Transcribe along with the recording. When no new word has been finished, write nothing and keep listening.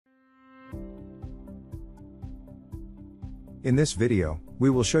In this video,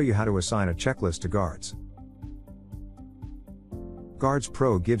 we will show you how to assign a checklist to guards.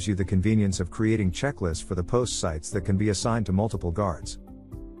 GuardsPro gives you the convenience of creating checklists for the post sites that can be assigned to multiple guards.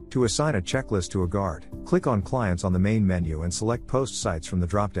 To assign a checklist to a guard, click on Clients on the main menu and select Post Sites from the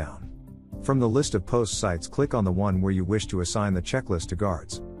drop-down. From the list of post sites, click on the one where you wish to assign the checklist to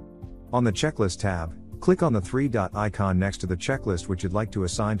guards. On the Checklist tab, click on the three-dot icon next to the checklist which you'd like to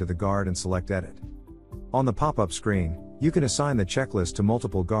assign to the guard and select Edit. On the pop-up screen, you can assign the checklist to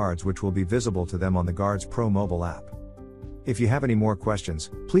multiple guards which will be visible to them on the GuardsPro mobile app. If you have any more questions,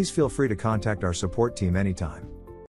 please feel free to contact our support team anytime.